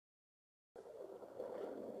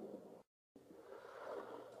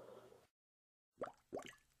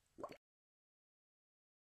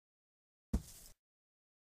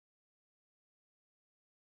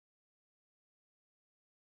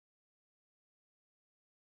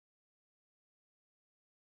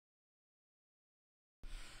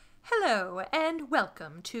Hello and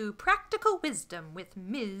welcome to Practical Wisdom with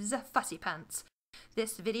Ms. Fussypants.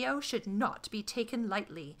 This video should not be taken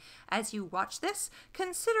lightly. As you watch this,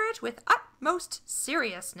 consider it with utmost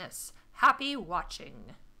seriousness. Happy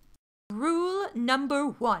watching. Rule number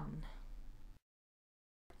 1.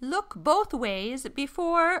 Look both ways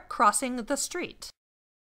before crossing the street.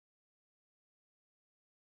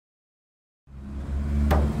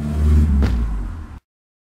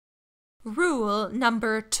 Rule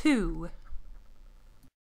number 2.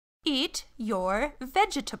 Eat your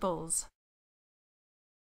vegetables.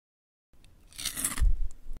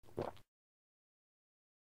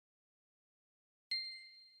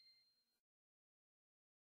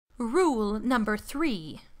 Rule number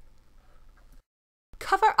 3.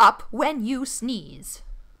 Cover up when you sneeze.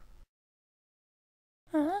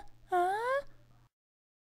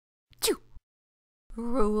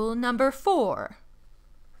 Rule number 4.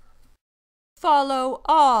 Follow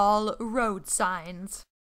all road signs.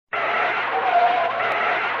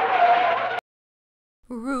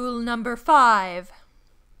 Rule number 5.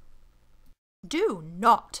 Do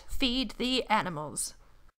not feed the animals.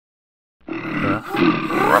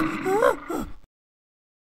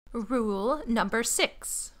 Rule number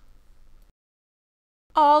 6.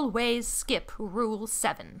 Always skip Rule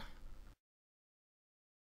 7.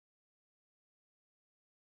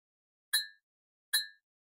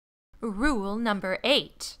 Rule number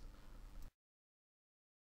 8.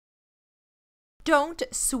 Don't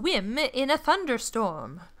swim in a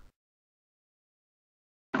thunderstorm.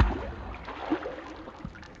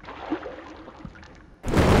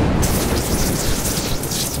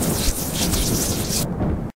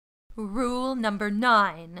 Rule number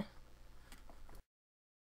 9.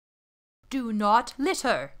 Do not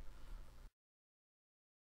litter.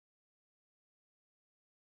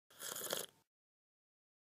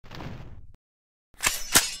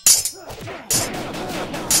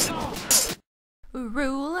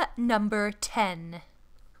 Rule number 10.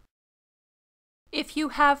 If you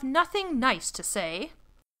have nothing nice to say,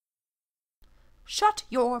 shut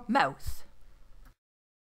your mouth.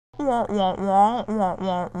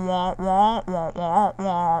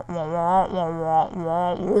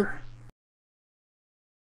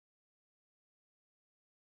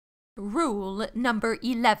 Rule number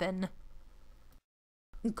 11.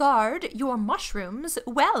 Guard your mushrooms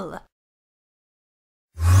well.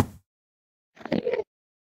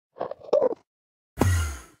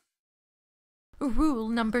 Rule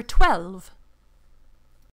number 12.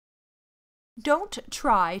 Don't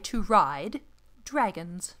try to ride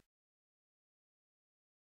dragons.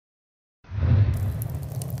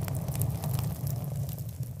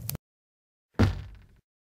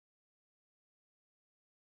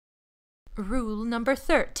 Rule number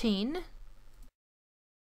 13.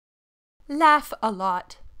 Laugh a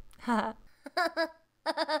lot.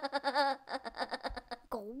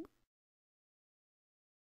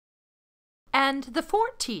 And the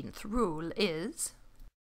 14th rule is,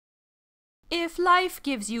 if life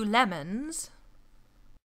gives you lemons,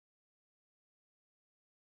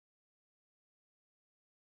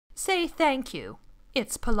 say thank you.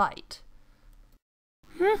 It's polite.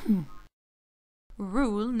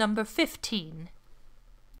 Rule number 15.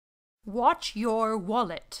 Watch your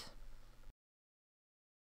wallet.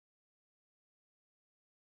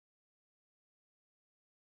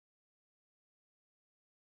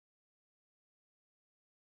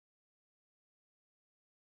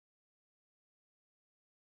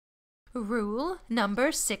 Rule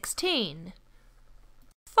number 16.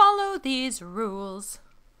 Follow these rules.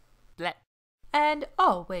 And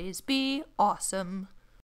always be awesome.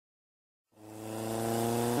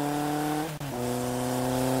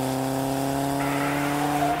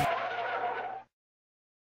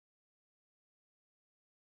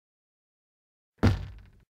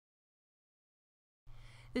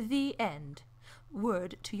 The end.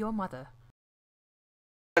 Word to your mother.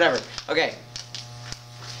 Whatever. Okay.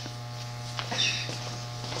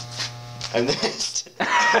 I missed.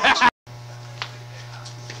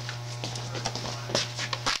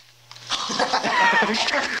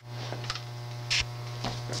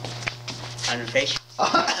 Stonefish.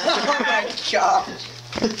 Oh my gosh.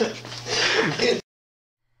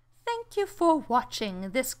 Thank you for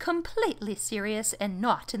watching this completely serious and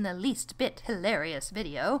not in the least bit hilarious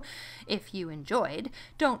video. If you enjoyed,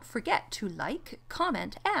 don't forget to like,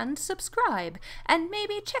 comment, and subscribe, and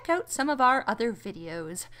maybe check out some of our other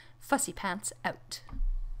videos. Fussypants out.